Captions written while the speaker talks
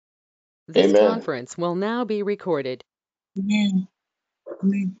This Amen. conference will now be recorded. Amen.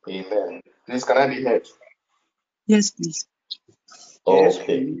 Amen. Amen. Please, can I be heard? Yes, please.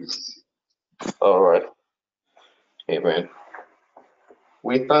 Okay. All right. Amen.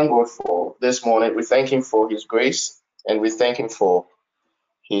 We thank God for this morning. We thank Him for His grace and we thank Him for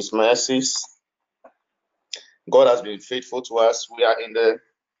His mercies. God has been faithful to us. We are in the,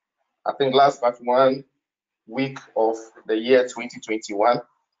 I think, last but 1 week of the year 2021,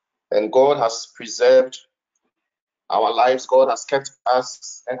 and God has preserved our lives. God has kept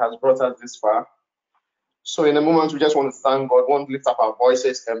us and has brought us this far. So in a moment, we just want to thank God. We want to lift up our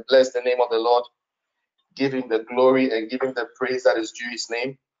voices and bless the name of the Lord, give Him the glory and give Him the praise that is due His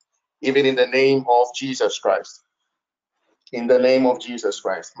name, even in the name of Jesus Christ. In the name of Jesus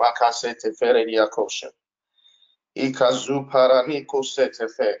Christ. Makasete feredia kosha. Ikazu paraniko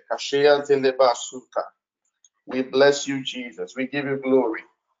setefe. Kashea telebasuka. We bless you, Jesus. We give you glory.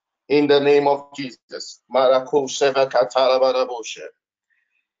 In the name of Jesus. Marako seva katala barabosha.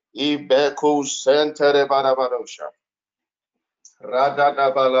 Ibeko sentere barabadosha. Rada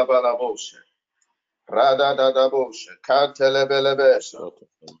da balabalabosha. Rada da da bosha. Kantelebelebesha.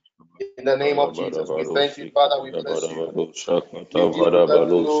 In the name of Jesus, we thank you, Father. We bless you. We give you the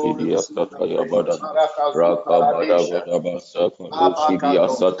glory. We give you the praise. Marakazu paradesha.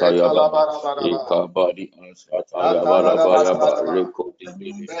 Abakato setala barabaraba. Labarabarabaraba.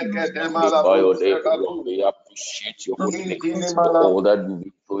 Magnify your name, Lord. We appreciate your holy name for all that you've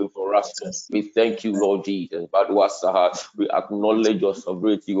been doing for us. We thank you, Lord Jesus. But we acknowledge your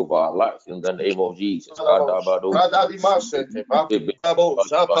sovereignty over our lives in the name of Jesus.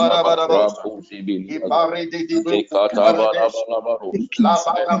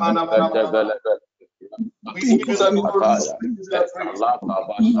 We give you the glory. We give you the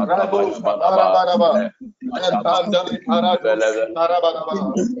praise. Rabos Barabaraba. Ebandale Parados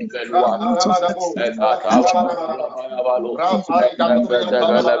Barabaraba. Raparabadabos Barabaraba. Rapai Gatoya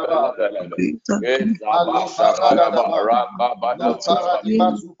Barabaraba. Alo Paradadaba. La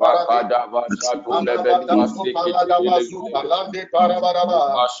Paradimasu Parade. Alabadasu Paradabasu Palande Parabaraba.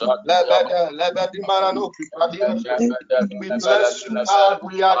 Lebedi Maranoki Pradia. We bless you, God.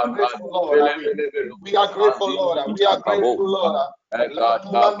 We are grateful, Lord. We are grateful, Lord. We are grateful, Lord.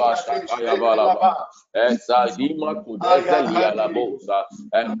 Exadima kudezelia la bosa,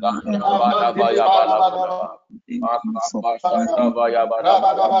 ekanda bada bada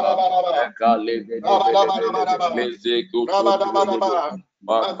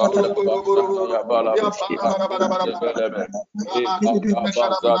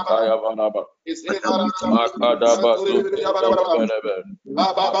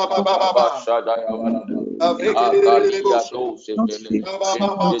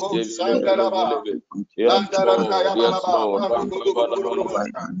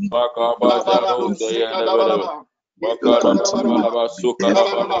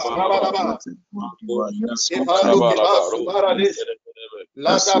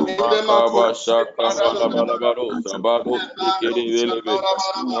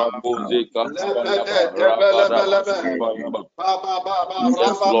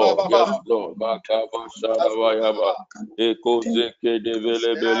Yes, Lord. Yes, Lord.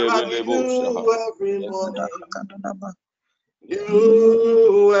 Yes, Lord.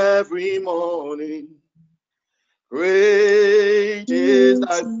 New every morning. Great is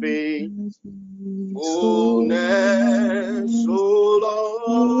thy faithfulness, O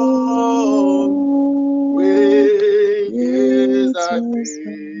Lord. Great is thy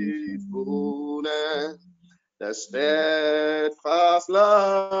faithfulness, the steadfast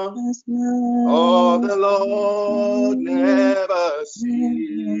love of the Lord never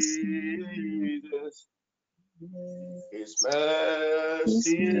ceases. His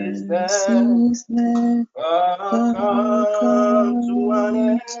mercies never come to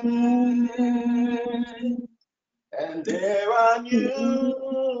an end, and they are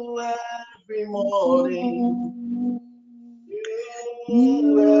new every morning.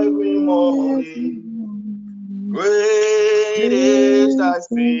 New every morning. Great is thy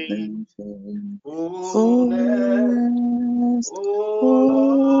faithfulness, O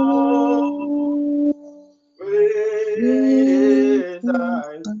Lord. Great is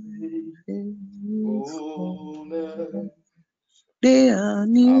thy faithfulness. They are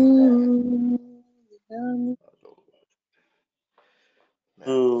new.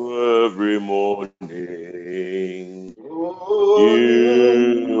 Every morning.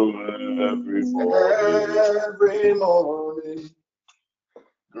 Every morning.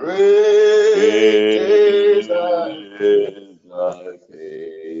 Great is thy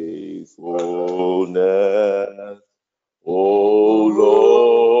faithfulness, O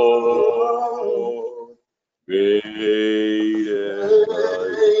Lord.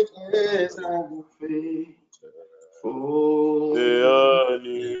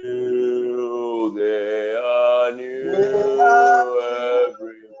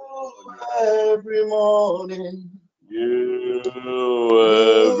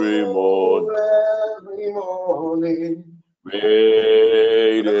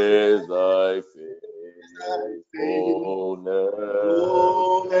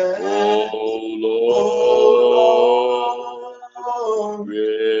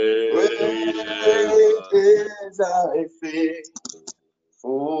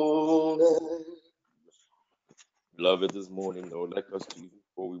 Beloved, this morning I would like us to,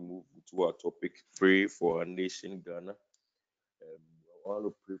 before we move to our topic, pray for our nation, Ghana. I want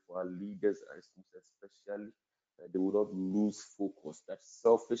to pray for our leaders, especially that they will not lose focus, that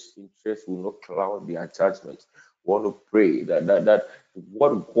selfish interest will not cloud their judgment. We want to pray that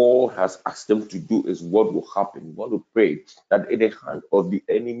what God has asked them to do is what will happen. We want to pray that in the hand of the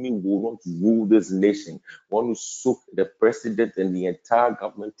enemy will not rule this nation. We want to soak the president and the entire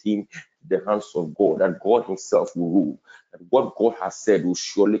government team in the hands of God, that God himself will rule, that what God has said will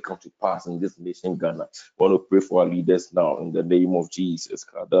surely come to pass in this nation, Ghana. We want to pray for our leaders now in the name of Jesus.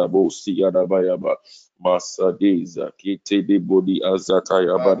 Masadeza kite de bodi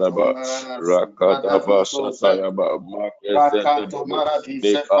azataya badaba rakadava shatayaba Rakato Maradi,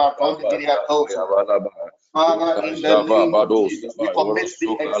 Sepaton Miriatos. Father, in the name of Jesus, we commit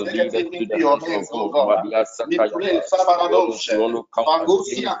the executive into your hands, oh God. We pray, Sabaradoshe,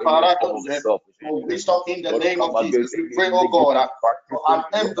 Magusia Paradose, for wisdom in the name of Jesus. We pray, oh God, for an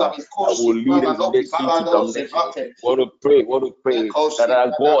emblem is Koshi, Maradoki, Paradose, want to pray that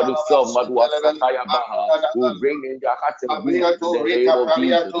our God himself, Madua Satayabaha, will bring in their hearts and will in the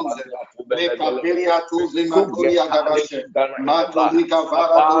name of Jesus.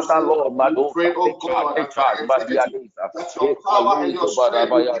 Father, Lord, Madu, pray, oh God, that your power and your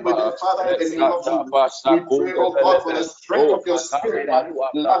strength will be with them, Father, in the name of Jesus. We pray, oh God, for the strength of your spirit.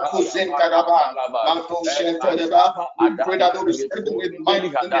 We pray that they will strengthen with might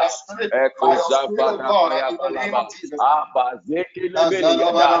in their spirit by your spirit, oh God, in the name of Jesus.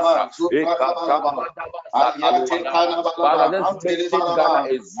 Father, this nation Ghana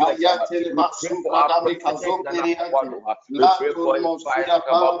is yours. We pray for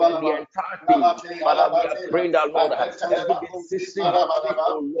the entire team. Father, we are praying that Lord has every decision.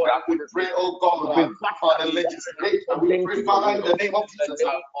 We pray, oh God, for the legislature. We pray, Father, in the name of Jesus,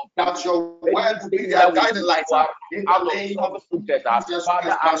 that your word will be their guiding light. In the name of Jesus,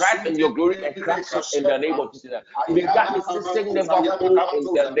 Father, arise in your glory and crash us in the name of Jesus. May that decision never fall in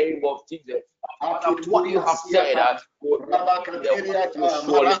the name of Jesus. Father, what you have said will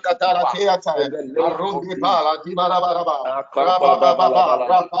surely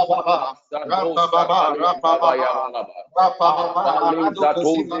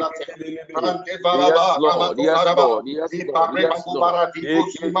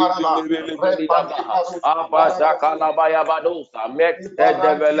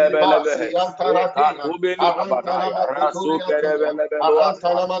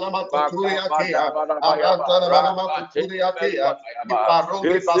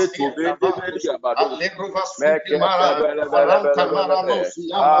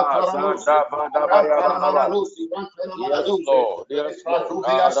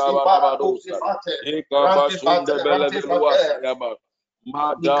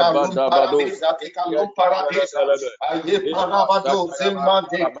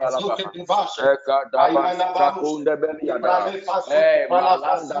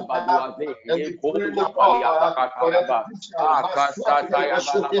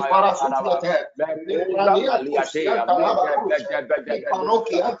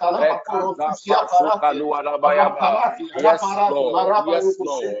Yes, Lord. Yes,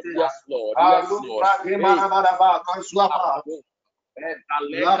 Lord. Yes, Lord. Yes, Lord.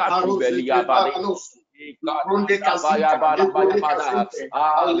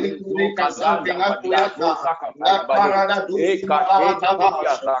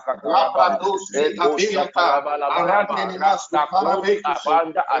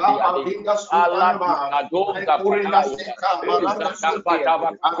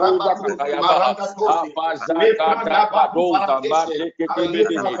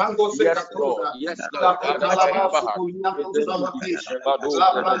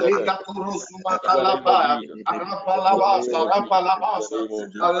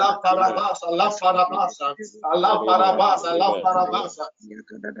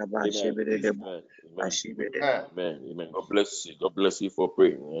 Amen. God bless you. God bless you for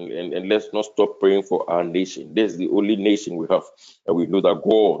praying. And let's not stop praying for our nation. This is the only nation we have. And we know that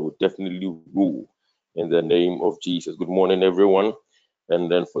God will definitely rule in the name of Jesus. Good morning, everyone. And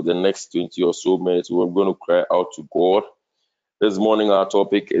then for the next 20 or so minutes, we're going to cry out to God. This morning, our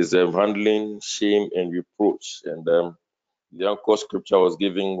topic is handling shame and reproach. And the anchor scripture I was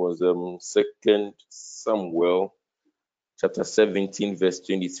giving was 2 Samuel chapter 17, verse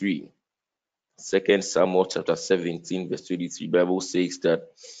 23. 2 Samuel chapter 17, verse 23. Bible says that,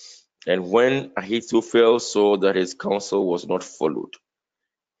 and when Ahithophel saw that his counsel was not followed,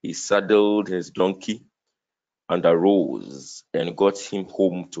 he saddled his donkey and arose and got him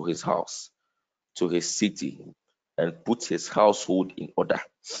home to his house, to his city, and put his household in order,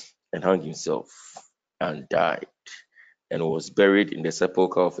 and hung himself and died. and was buried in the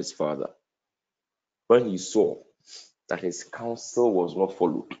sepulchre of his father. When he saw that his counsel was not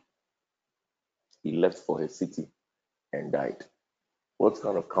followed, he left for his city and died. What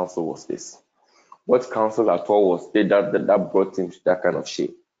kind of counsel was this? What counsel at all was there that brought him to that kind of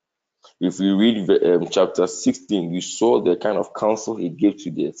shame? If you read chapter 16, you saw the kind of counsel he gave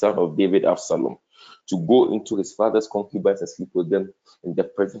to the son of David, Absalom, to go into his father's concubines and sleep with them in the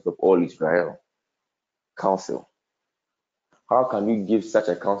presence of all Israel. Counsel. How can you give such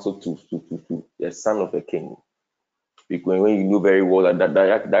a counsel to the son of a king? Because when you know very well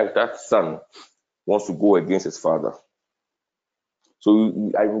that son wants to go against his father.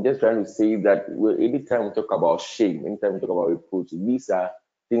 So I'm just trying to say that anytime we talk about shame, anytime we talk about reproach, these are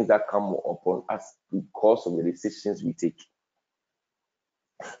things that come upon us because of the decisions we take.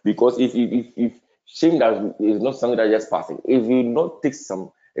 Because if shame that is not something that just passing, if you not take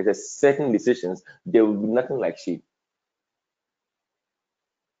some certain decisions, there will be nothing like shame.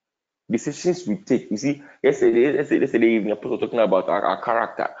 Decisions we take. You see, yesterday evening, Apostle talking about our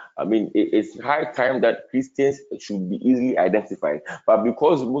character. I mean, it's high time that Christians should be easily identified. But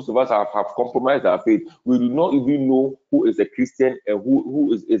because most of us have compromised our faith, we do not even know who is a Christian and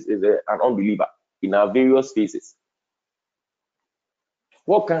who is an unbeliever in our various phases.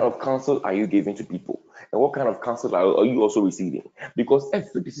 What kind of counsel are you giving to people? And what kind of counsel are you also receiving? Because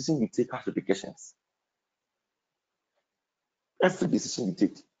every decision you take has repercussions. Every decision you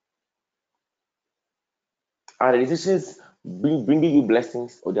take. Are the decisions bringing you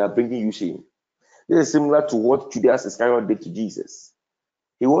blessings or they are bringing you shame? This is similar to what Judas Iscariot did to Jesus.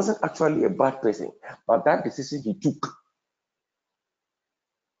 He wasn't actually a bad person, but that decision he took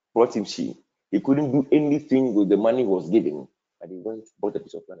brought him shame. He couldn't do anything with the money he was given, and he went, bought a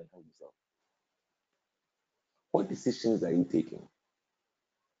piece of land and hung himself. What decisions are you taking?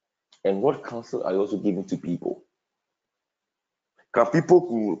 And what counsel are you also giving to people? Can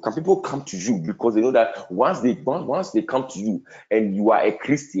people come to you because they know that once they come to you and you are a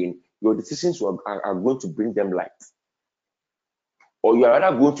Christian, your decisions are going to bring them light, or you are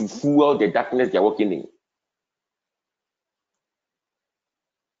rather going to fuel the darkness they are walking in?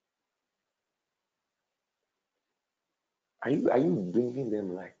 Are you bringing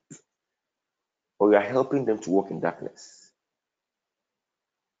them light, or you are helping them to walk in darkness?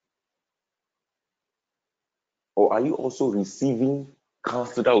 Or are you also receiving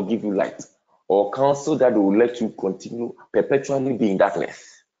counsel that will give you light, or counsel that will let you continue perpetually be in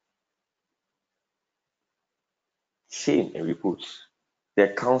darkness? Shame and reproach. The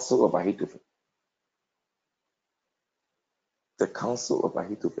counsel of Ahithophel. The counsel of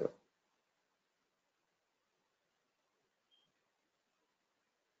Ahithophel.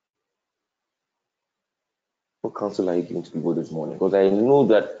 What counsel are you giving to people this morning? Because I know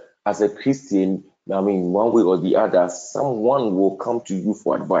that as a Christian, I mean, one way or the other, someone will come to you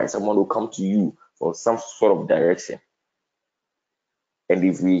for advice. Someone will come to you for some sort of direction. And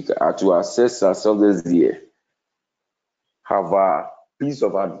if we are to assess ourselves this year, have our piece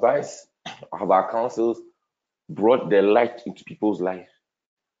of advice, have our counsels brought the light into people's life,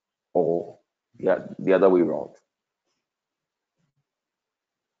 or the other way around?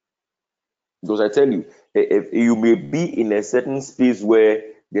 Because I tell you, if you may be in a certain space where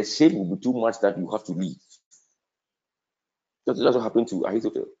the shame will be too much that you have to leave. That's what happened to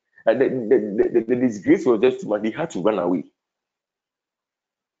Ahithophel. And the disgrace was just too much. He had to run away.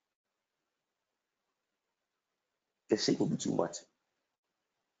 The shame will be too much.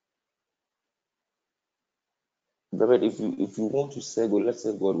 Beloved, if you want to serve God, let's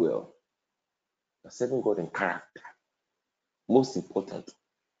serve God well. Serving God in character. Most important.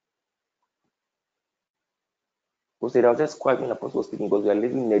 Because I was just quiet when the apostle was speaking, because we are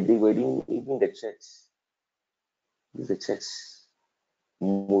living in a day where even the church, the church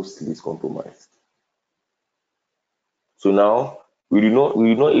mostly is compromised. So now we do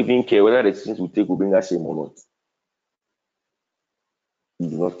not even care whether the decisions we take will bring us shame or not. We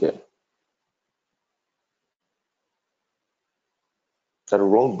do not care. That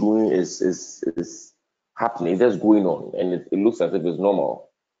wrongdoing is happening, it's just going on, and it looks as if it's normal.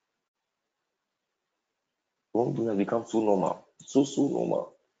 Wrongdoing has become so normal, so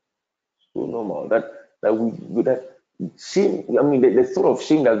normal that shame. I mean, the sort of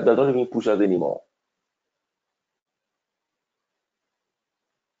shame that doesn't even push us anymore.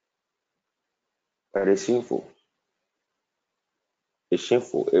 But it's shameful. It's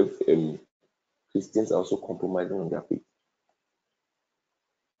shameful if Christians are also compromising on their faith.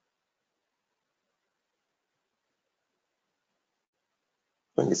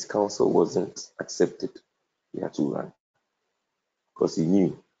 When his counsel wasn't accepted, he had to run because he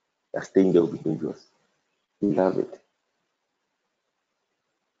knew that staying there would be dangerous. Beloved,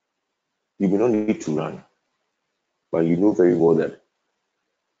 You may not need to run, but you know very well that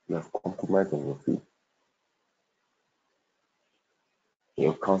you have compromised on your faith.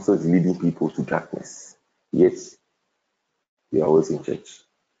 Your counsel is leading people to darkness. Yet, you are always in church.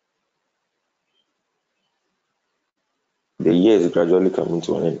 The year is gradually coming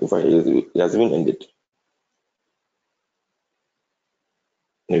to an end. In fact, it has even ended.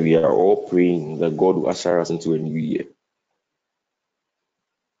 And we are all praying that God will usher us into a new year.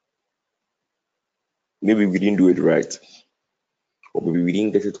 Maybe we didn't do it right, or maybe we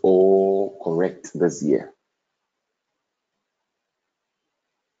didn't get it all correct this year.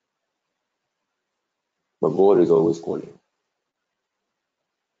 But God is always calling.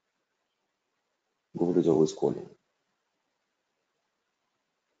 God is always calling.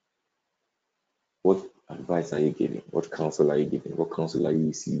 What advice are you giving? What counsel are you giving? What counsel are you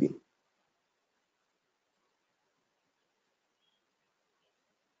receiving?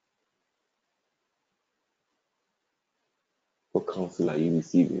 What counsel are you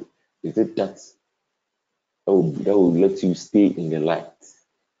receiving? Is it that will let you stay in the light?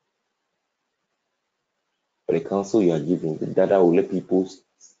 Or the counsel you are giving, that will let people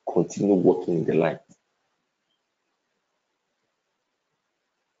continue walking in the light?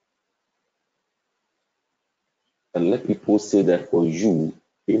 And let people say that for you,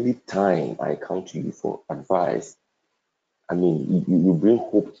 anytime I come to you for advice, I mean, you bring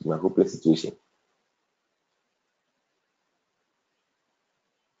hope to my hopeless situation.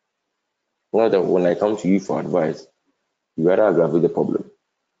 Not that when I come to you for advice, you rather aggravate the problem.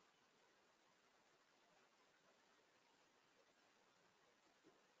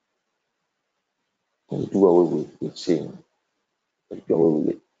 And do away with shame. Do away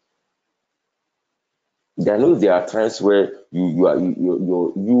with it. I know there are times where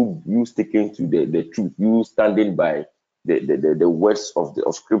you sticking to the truth, you standing by the words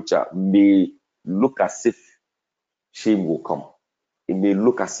of scripture may look as if shame will come. It may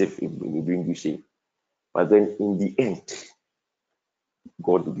look as if it will bring you shame. But then in the end,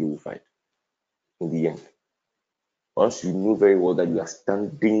 God will be glorified. In the end. Once you know very well that you are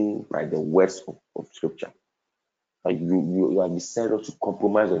standing by the words of scripture, you have decided to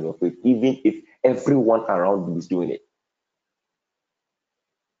compromise on your faith, even if everyone around you is doing it.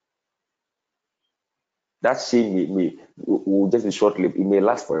 That shame will just be short-lived. It may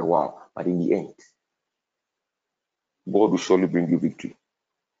last for a while, but in the end, God will surely bring you victory.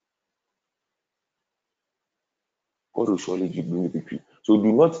 God will surely bring you victory. So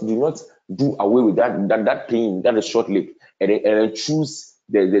do not do away with that pain that is short-lived, and then choose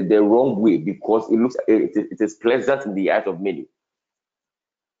the wrong way because it is pleasant in the eyes of many.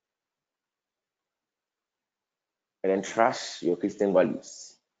 And then trash your Christian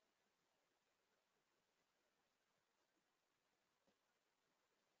values.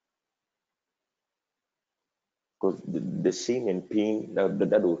 Because the shame and pain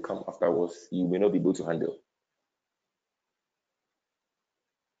that will come afterwards, you may not be able to handle.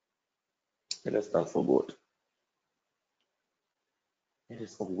 Let us stand for God. Let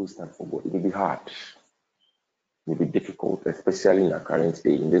us always stand for God. It may be hard. It may be difficult, especially in our current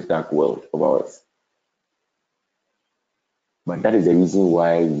day, in this dark world of ours. But that is the reason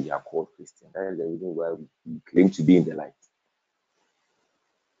why we are called Christian. That is the reason why we claim to be in the light.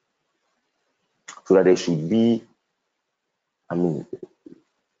 So that there should be, an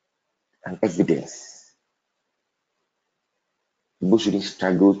evidence. People shouldn't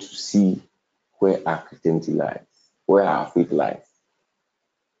struggle to see where our Christianity lies, where our faith lies.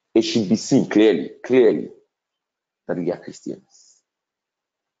 It should be seen clearly that we are Christians.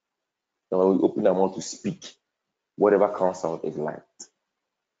 And when we open our mouth to speak, whatever comes out is light.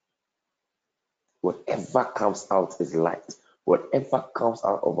 Whatever comes out is light. Whatever comes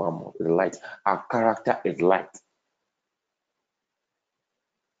out of our mouth is light. Our character is light.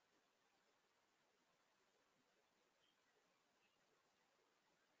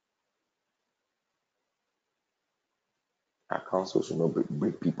 Our counsel should not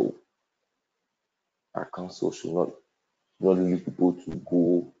break people. Our counsel should not lead people to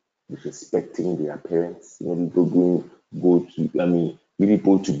go disrespecting their parents. Lead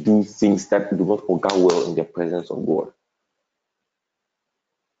people to do things that do not go well in the presence of God.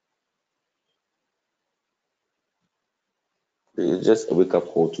 It's just a wake-up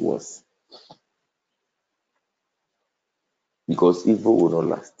call to us. Because evil will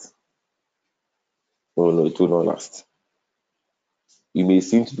not last. No, it will not last. You may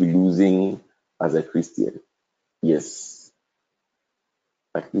seem to be losing as a Christian. Yes.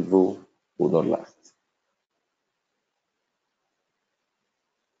 But evil will not last.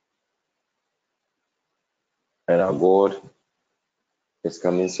 And our God is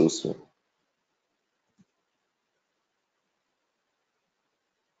coming so soon.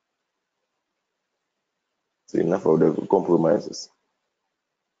 enough of the compromises.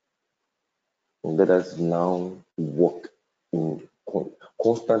 And let us now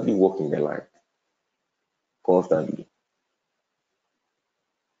constantly walk in the light. Constantly.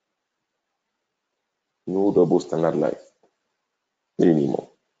 No double standard life anymore.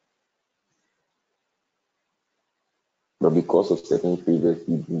 But because of certain favors,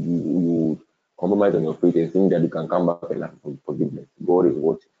 you compromise on your faith and think that you can come back and ask for forgiveness. God is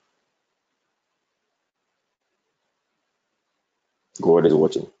watching. God is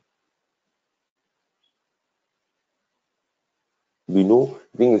watching. We know,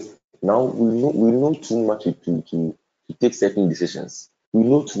 the thing is, now we know too much to take certain decisions. We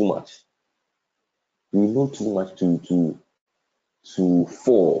know too much. We know too much to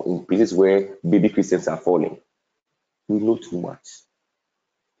fall in places where baby Christians are falling. We know too much.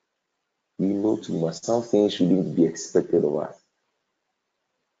 We know too much. Some things shouldn't be expected of us.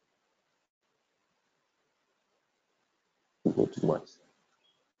 We know too much.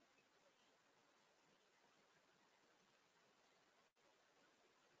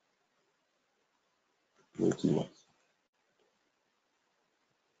 We know too much.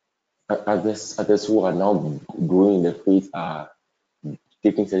 Others who are now growing in the faith are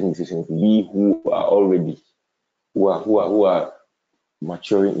taking certain decisions. We who are already who are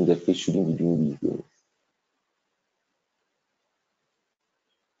maturing in the faith shouldn't be doing these things.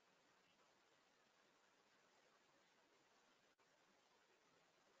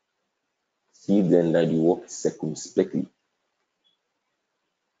 See then that you walk circumspectly,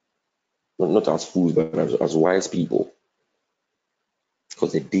 not as fools, but as wise people,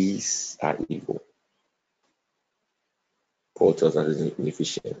 because the days are evil. Paul tells us in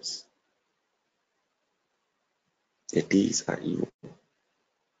Ephesians, the days are evil.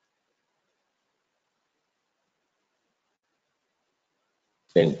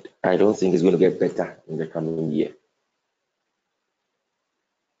 And I don't think it's going to get better in the coming year.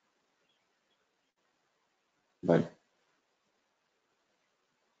 But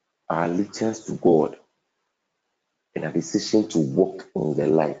our allegiance to God and our decision to walk in the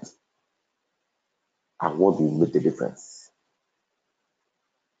light are what will make the difference.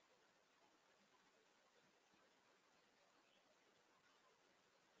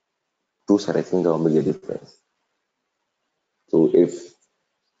 Those are the things that will make the difference. So if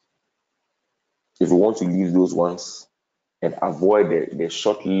we want to leave those ones and avoid the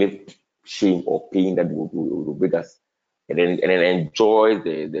short-lived shame or pain that will bring us, and then enjoy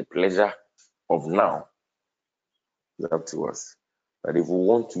the pleasure of now, it's up to us. But if we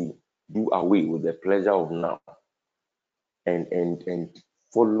want to do away with the pleasure of now and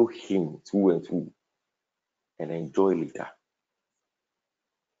follow Him through and through and enjoy later,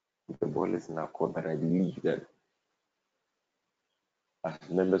 the ball is in our court. But I believe that as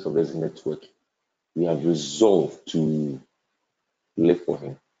members of this network, we have resolved to live for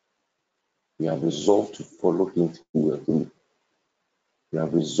Him. We have resolved to follow Him through and through. We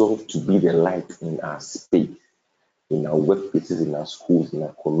have resolved to be the light in our space, in our workplaces, in our schools, in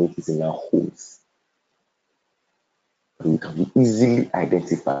our communities, in our homes. We can be easily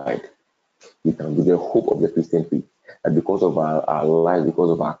identified. We can be the hope of the Christian faith. And because of our life,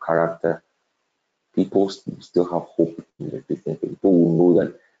 because of our character, people still have hope in the Christian faith. People will know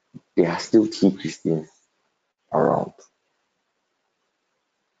that there are still true Christians around.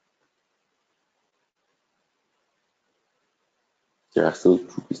 There are still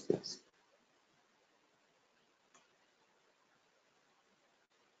true Christians.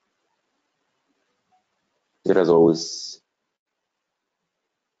 Let us always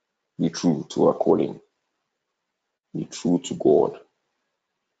be true to our calling, be true to God,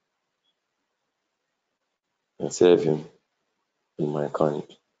 and serve Him in mankind,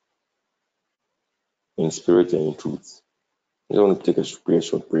 in spirit and in truth. I want to take a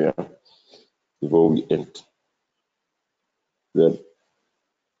short prayer before we end. That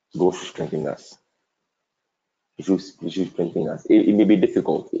God should strengthen us. He should strengthen us. It may be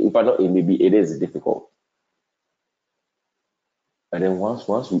difficult. If not, it is difficult. And then once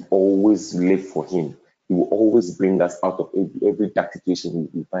we always live for Him, He will always bring us out of every dark situation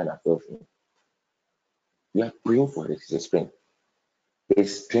we find ourselves in. We are praying for His strength.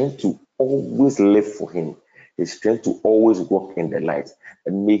 His strength to always live for Him. His strength to always walk in the light.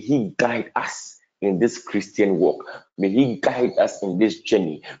 And may He guide us in this Christian walk. May He guide us in this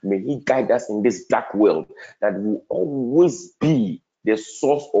journey. May He guide us in this dark world, that will always be the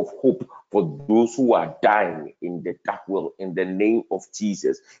source of hope for those who are dying in the dark world, in the name of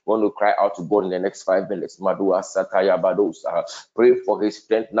Jesus. We want to cry out to God in the next 5 minutes. Madua Sataya Badosa. Pray for his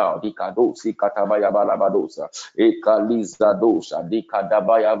strength now. Dikadosi Katabaya Balabadosa. Ekaliza Dosa.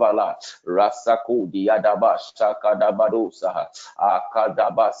 Dikadabaya Bala. Rasako Diadaba Shakadabadosa.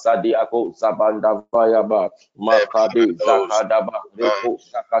 Akadaba Sadiako Zabanda Bayaba. Makade Zakadaba. Reko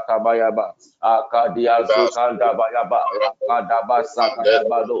Shakatabayaba. Akadia Zukanda Bayaba. Rakadaba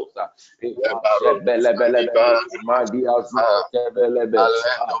Sakadabadosa. Shebelebelebe, Madia Zukebelebe,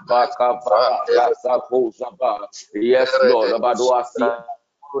 Abakavara, Rasako Zaba. Yes, Lord, Abadoasi.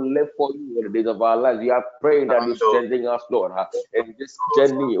 Live for you in the days of our lives. We are praying that you strengthen us, Lord, in this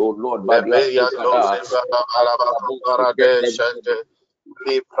journey, oh Lord, by the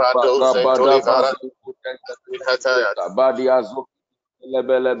Asukada.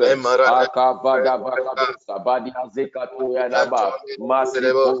 Lebelebe akabada bakadosa badia zekatu yanaba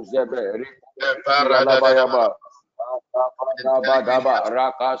masiko zebe yanabayaba akabada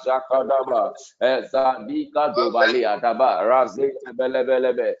rakashakadaba ezadika dobali adaba razete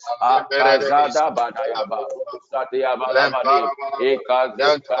belebelebe akazada badayaba satiyaba labade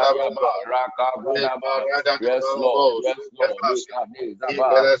ekazekayaba rakabadaba. Yes Lord,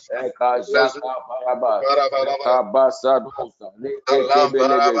 ekazaba ekashakabayaba Kabasadosa,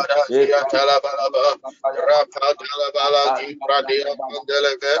 Nekebelebe,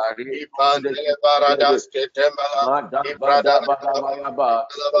 Madabadabayaba,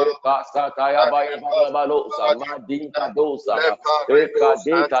 Ekasatayabayabalosa, Madinka dosa,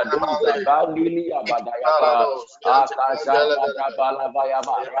 Ekadeka dosa, Bandilia badayaba,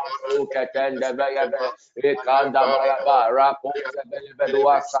 Akashakatabalaba, Rasu Ketendebayaba, Ekandabayaba,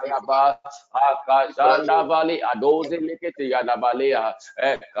 Rakosebelebeduasayaba, Akashanda Valley, Adoze Likiti Yadabalea,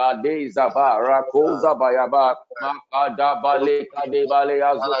 Ekadeza Rakoza Bayaba, Makada Bale,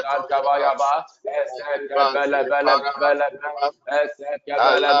 Kadebalea Zukanta Bayaba,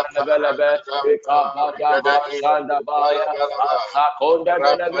 Ekabada Shanda Baya, Asakonda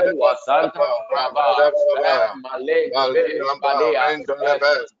Belebelua, Santa Raba, Malay, Badea,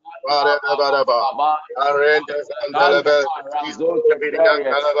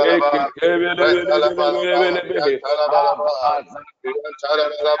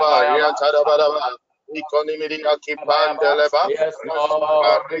 yes,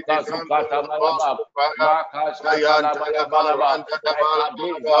 Lord, because of Katabalaba, Makashakalabayabalaba,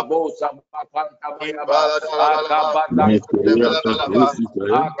 Ekadizabosa, Papantabayaba, Akabata, yes, Lord,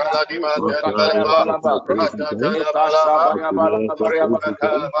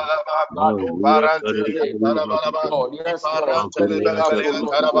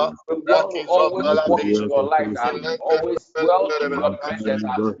 we want to always walk in your light and always dwell in your presence.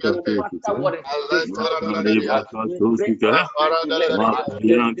 No matter what it is, we pray for our strength to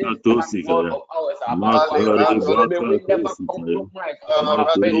live this God of ours, about our lives. May we never compromise on our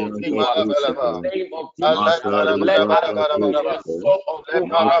faith with you. In the name of Jesus, let us be a sort of let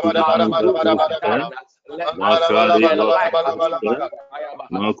us be a light.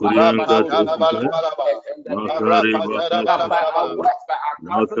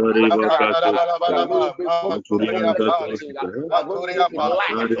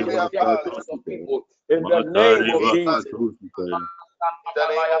 In the name of Jesus.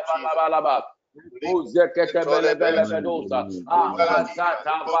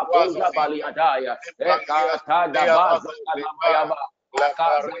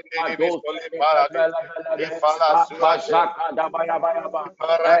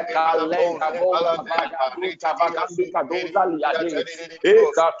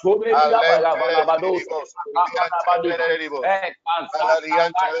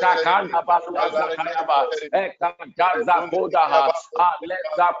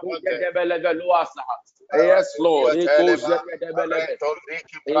 Yes, Lord. In the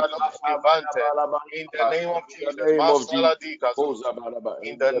name of Jesus. In the name of Jesus.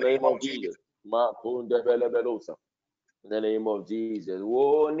 In the name of Jesus.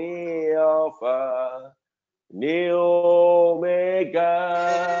 Oh, ni Alpha, ni Omega.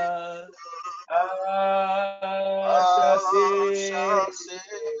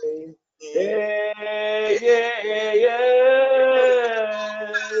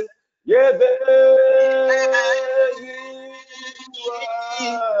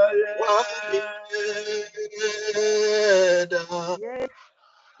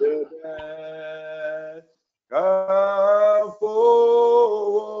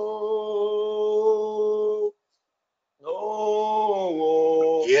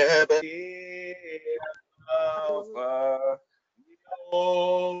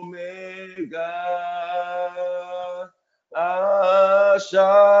 Omega.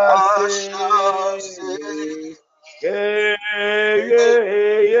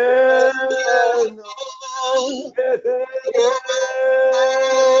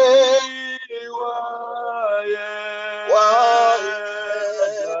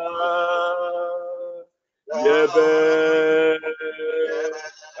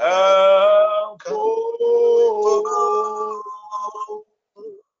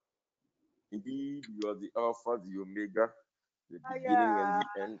 Indeed, you are the Alpha, the Omega, the beginning and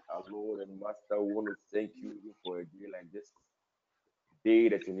the end. Our Lord and Master, we want to thank you even for a day like this, day,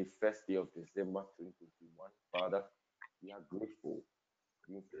 the 21st day of December 2021. Father, we are grateful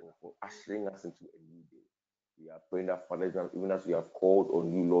for ushering us into a new day. We are praying that, Father, even as we have called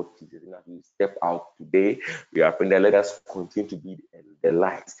on you, Lord Jesus, and as we step out today, we are praying that let us continue to be the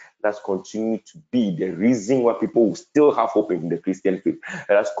light. Let us continue to be the reason why people will still have hope in the Christian faith.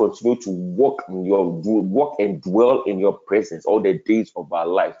 Let us continue to walk and dwell in your presence all the days of our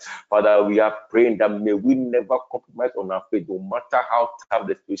life. Father, we are praying that may we never compromise on our faith, no matter how tough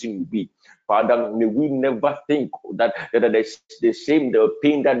the situation will be. Father, may we never think that the shame, the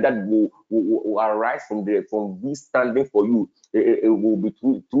pain that will arise from we standing for you, it will be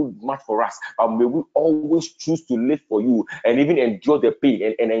too much for us. But may we always choose to live for you and even endure the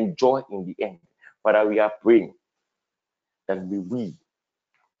pain and enjoy in the end. Father, we are praying that may we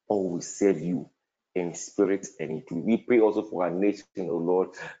always serve you in spirit and in truth. We pray also for our nation, oh Lord,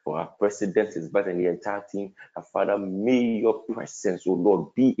 for our president, his vice, and the entire team. And Father, may your presence, oh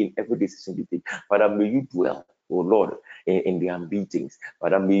Lord, be in every decision we take. Father, may you dwell, oh Lord, in their meetings.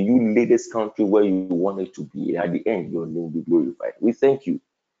 Father, may you lay this country where you want it to be. At the end, your name will be glorified. We thank you.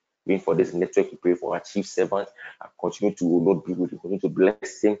 Even for this network, we pray for our chief servant. I continue to, oh Lord, be with him, continue to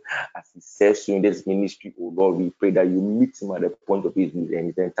bless him as he serves you in this ministry. Oh Lord, we pray that you meet him at the point of his need and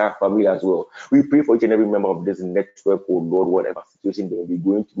his entire family as well. We pray for each and every member of this network, oh Lord, whatever situation they will be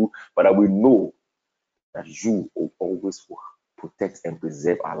going through, but we know that you will always protect and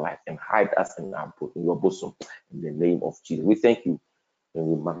preserve our life and hide us in your bosom. In the name of Jesus, we thank you and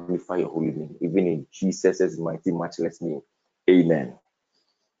we magnify your holy name, even in Jesus' mighty, matchless name. Amen.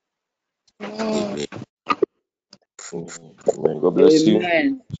 Amen. God bless you.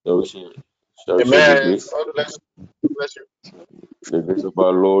 Shall we share the grace? God bless you. The grace of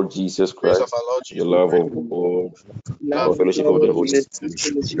our Lord Jesus Christ, the love of God, the fellowship of the Holy Spirit,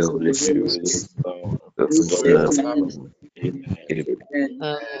 Amen.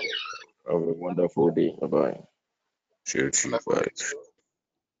 Have a wonderful day. Bye bye. Wonderful day.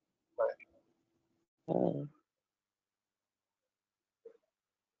 Bye.